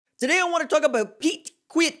Today I want to talk about Pete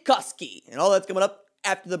Kwiatkowski, and all that's coming up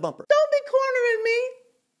after the bumper. Don't be cornering me.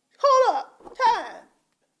 Hold up. Time.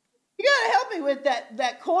 You gotta help me with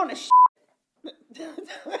that corner shit.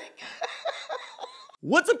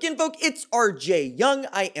 What's up, kinfolk? It's RJ Young.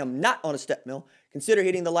 I am not on a step mill. Consider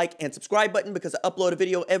hitting the like and subscribe button because I upload a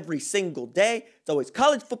video every single day. It's always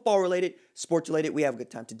college football related, sports related. We have a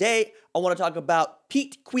good time today. I want to talk about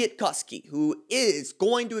Pete Kwiatkowski, who is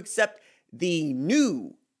going to accept the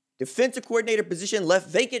new defensive coordinator position left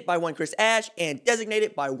vacant by one Chris Ash and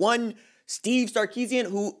designated by one Steve Sarkisian,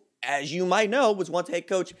 who, as you might know, was once head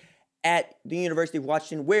coach at the University of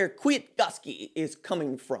Washington, where Kwiatkowski is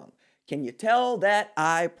coming from. Can you tell that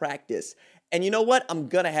I practice? And you know what? I'm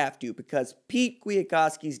going to have to, because Pete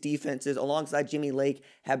Kwiatkowski's defenses alongside Jimmy Lake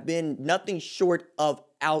have been nothing short of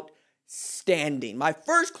outstanding. My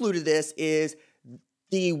first clue to this is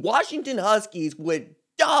the Washington Huskies would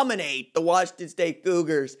dominate the Washington State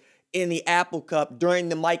Cougars in the Apple Cup during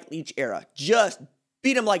the Mike Leach era. Just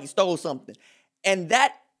beat him like he stole something. And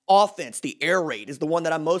that offense, the air raid, is the one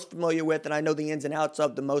that I'm most familiar with, and I know the ins and outs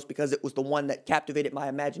of the most because it was the one that captivated my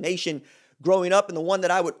imagination growing up and the one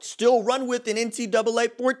that I would still run with in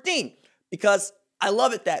NCAA 14 because I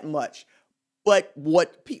love it that much. But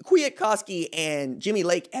what Kwiatkowski and Jimmy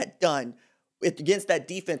Lake had done against that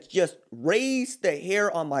defense just raised the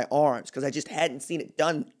hair on my arms because I just hadn't seen it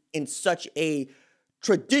done in such a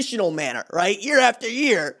traditional manner, right? Year after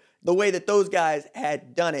year, the way that those guys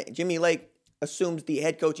had done it. Jimmy Lake assumes the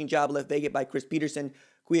head coaching job left vacant by Chris Peterson.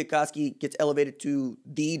 Kwiatkowski gets elevated to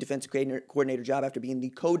the defensive coordinator job after being the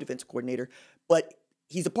co-defensive coordinator. But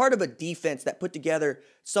he's a part of a defense that put together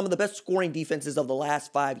some of the best scoring defenses of the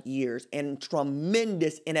last 5 years and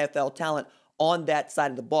tremendous NFL talent on that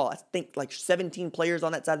side of the ball. I think like 17 players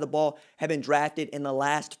on that side of the ball have been drafted in the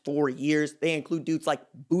last 4 years. They include dudes like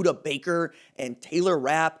Budda Baker and Taylor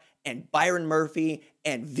Rapp and Byron Murphy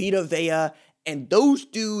and Vita Vea. And those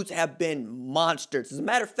dudes have been monsters. As a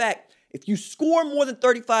matter of fact, if you score more than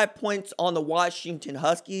 35 points on the Washington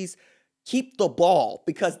Huskies, keep the ball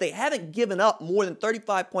because they haven't given up more than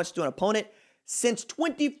 35 points to an opponent since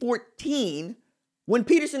 2014 when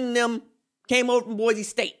Peterson and them came over from Boise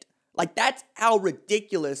State. Like, that's how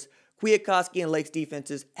ridiculous Kwiatkowski and Lake's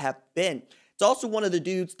defenses have been. It's also one of the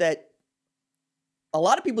dudes that a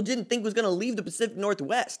lot of people didn't think was going to leave the Pacific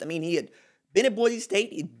Northwest. I mean, he had been at Boise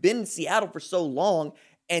State, he'd been in Seattle for so long,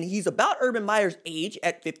 and he's about Urban Meyer's age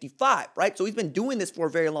at 55, right? So he's been doing this for a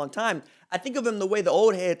very long time. I think of him the way the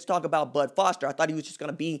old heads talk about Bud Foster. I thought he was just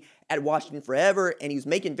going to be at Washington forever, and he was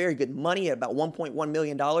making very good money at about $1.1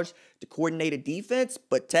 million to coordinate a defense,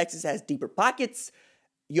 but Texas has deeper pockets.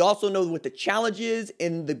 You also know what the challenge is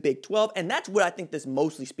in the Big 12, and that's what I think this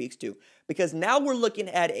mostly speaks to, because now we're looking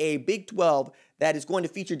at a Big 12 that is going to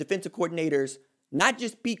feature defensive coordinators, not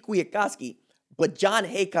just Pete Kwiatkowski, but John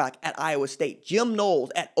Haycock at Iowa State, Jim Knowles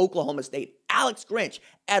at Oklahoma State, Alex Grinch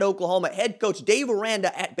at Oklahoma, head coach Dave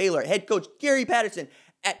Aranda at Baylor, head coach Gary Patterson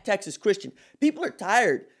at Texas Christian. People are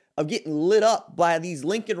tired of getting lit up by these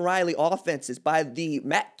Lincoln Riley offenses, by the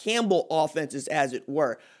Matt Campbell offenses, as it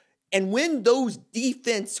were. And when those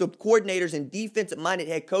defensive coordinators and defensive-minded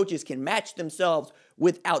head coaches can match themselves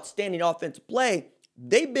with outstanding offensive play,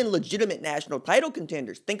 they've been legitimate national title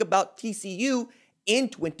contenders. Think about TCU in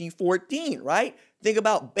 2014, right? Think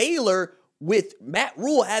about Baylor with Matt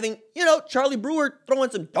Rule having, Charlie Brewer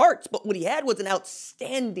throwing some darts, but what he had was an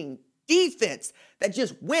outstanding defense that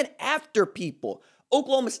just went after people.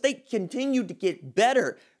 Oklahoma State continued to get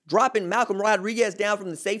better, dropping Malcolm Rodriguez down from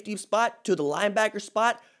the safety spot to the linebacker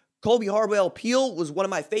spot. Colby Harwell-Peel was one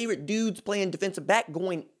of my favorite dudes playing defensive back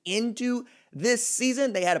going into this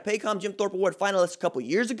season. They had a Paycom Jim Thorpe Award finalist a couple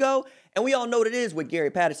years ago, and we all know what it is with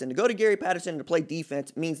Gary Patterson. To go to Gary Patterson to play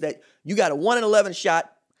defense means that you got a 1-in-11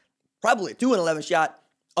 shot, probably a 2-in-11 shot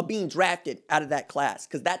of being drafted out of that class,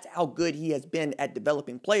 because that's how good he has been at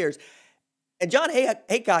developing players. And John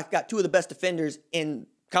Haycock got two of the best defenders in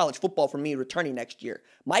college football for me returning next year.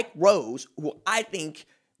 Mike Rose, who I think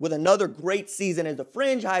with another great season as a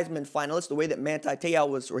fringe Heisman finalist, the way that Manti Te'o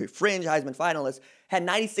was a fringe Heisman finalist, had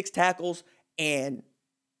 96 tackles and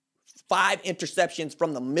 5 interceptions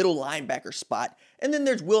from the middle linebacker spot. And then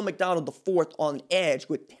there's Will McDonald IV on the edge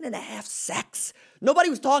with 10.5 sacks. Nobody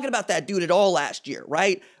was talking about that dude at all last year,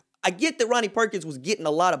 right? I get that Ronnie Perkins was getting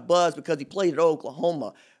a lot of buzz because he played at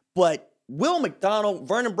Oklahoma, but Will McDonald,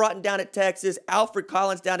 Vernon Broughton down at Texas, Alfred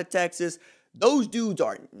Collins down at Texas, those dudes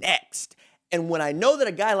are next. And when I know that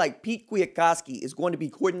a guy like Pete Kwiatkowski is going to be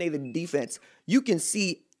coordinating the defense, you can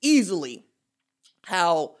see easily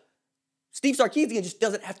how Steve Sarkisian just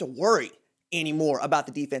doesn't have to worry anymore about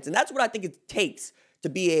the defense. And that's what I think it takes to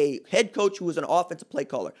be a head coach who is an offensive play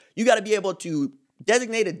caller. You got to be able to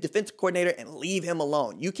designate a defensive coordinator and leave him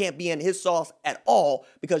alone. You can't be in his sauce at all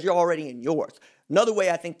because you're already in yours. Another way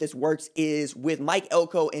I think this works is with Mike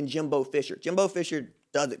Elko and Jimbo Fisher. Jimbo Fisher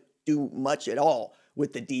doesn't do much at all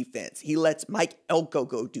with the defense. He lets Mike Elko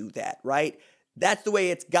go do that, right? That's the way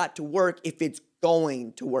it's got to work if it's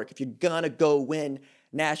going to work. If you're going to go win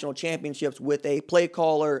national championships with a play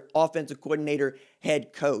caller, offensive coordinator,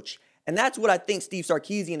 head coach. And that's what I think Steve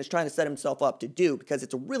Sarkisian is trying to set himself up to do because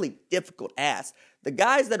it's a really difficult ask. The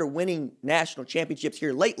guys that are winning national championships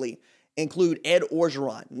here lately include Ed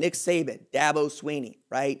Orgeron, Nick Saban, Dabo Swinney,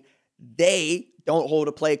 right? They don't hold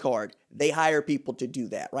a play card. They hire people to do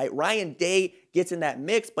that, right? Ryan Day gets in that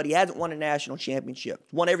mix, but he hasn't won a national championship.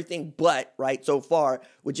 Won everything but, right, so far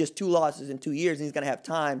with just 2 losses in 2 years, and he's going to have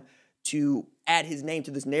time to add his name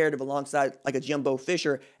to this narrative alongside like a Jimbo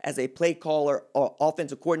Fisher as a play caller or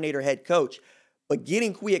offensive coordinator, head coach. But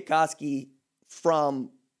getting Kwiatkowski from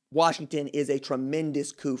Washington is a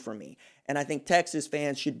tremendous coup for me. And I think Texas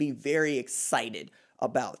fans should be very excited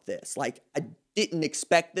about this. Like, I didn't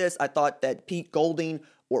expect this. I thought that Pete Golding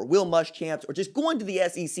or Will Muschamp or just going to the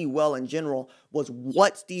SEC well in general was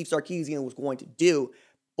what Steve Sarkisian was going to do.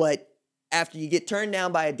 But after you get turned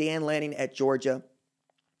down by a Dan Lanning at Georgia,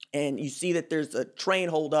 and you see that there's a train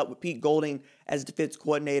hold up with Pete Golding as defense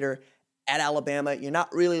coordinator at Alabama, you're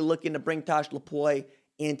not really looking to bring Tosh LaPoy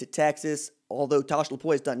into Texas, although Tosh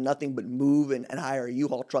LaPoy has done nothing but move and hire a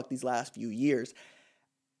U-Haul truck these last few years.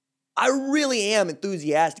 I really am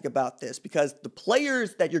enthusiastic about this because the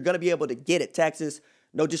players that you're going to be able to get at Texas,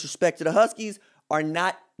 no disrespect to the Huskies, are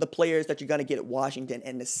not the players that you're going to get at Washington.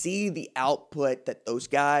 And to see the output that those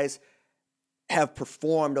guys have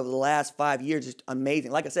performed over the last 5 years is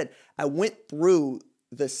amazing. Like I said, I went through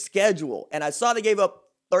the schedule and I saw they gave up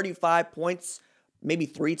 35 points maybe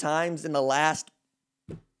 3 times in the last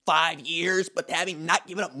 5 years, but having not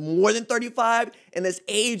given up more than 35 in this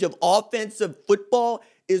age of offensive football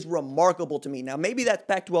is remarkable to me. Now, maybe that's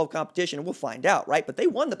Pac-12 competition, and we'll find out, right? But they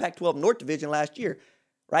won the Pac-12 North Division last year,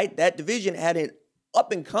 right? That division had an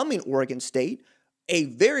up-and-coming Oregon State, a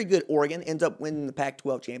very good Oregon, ends up winning the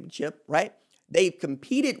Pac-12 championship, right? They've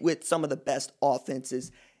competed with some of the best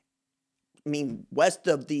offenses, I mean, west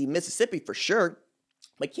of the Mississippi for sure,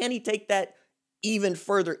 but can he take that even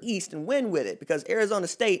further east and win with it? Because Arizona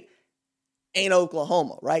State ain't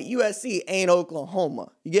Oklahoma, right? USC ain't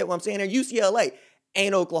Oklahoma. You get what I'm saying? Or UCLA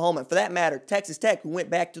ain't Oklahoma. And for that matter, Texas Tech, who went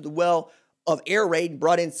back to the well of air raid and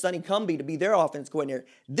brought in Sonny Cumbie to be their offense coordinator.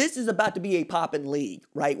 This is about to be a poppin' league,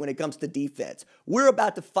 right, when it comes to defense. We're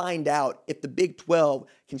about to find out if the Big 12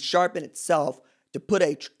 can sharpen itself to put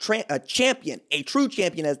a champion, a true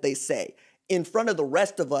champion, as they say, in front of the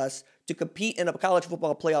rest of us to compete in a college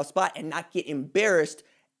football playoff spot and not get embarrassed,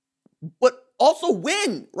 but also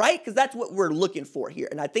win, right? Because that's what we're looking for here.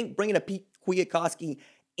 And I think bringing a Pete Kwiatkowski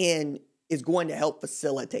in is going to help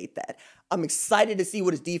facilitate that. I'm excited to see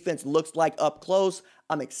what his defense looks like up close.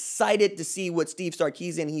 I'm excited to see what Steve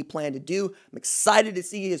Sarkisian he planned to do. I'm excited to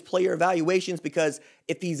see his player evaluations because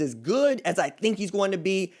if he's as good as I think he's going to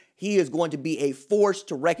be, he is going to be a force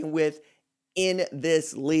to reckon with in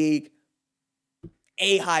this league.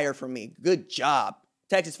 A hire for me. Good job.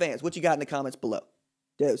 Texas fans, what you got in the comments below?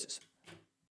 Deuces.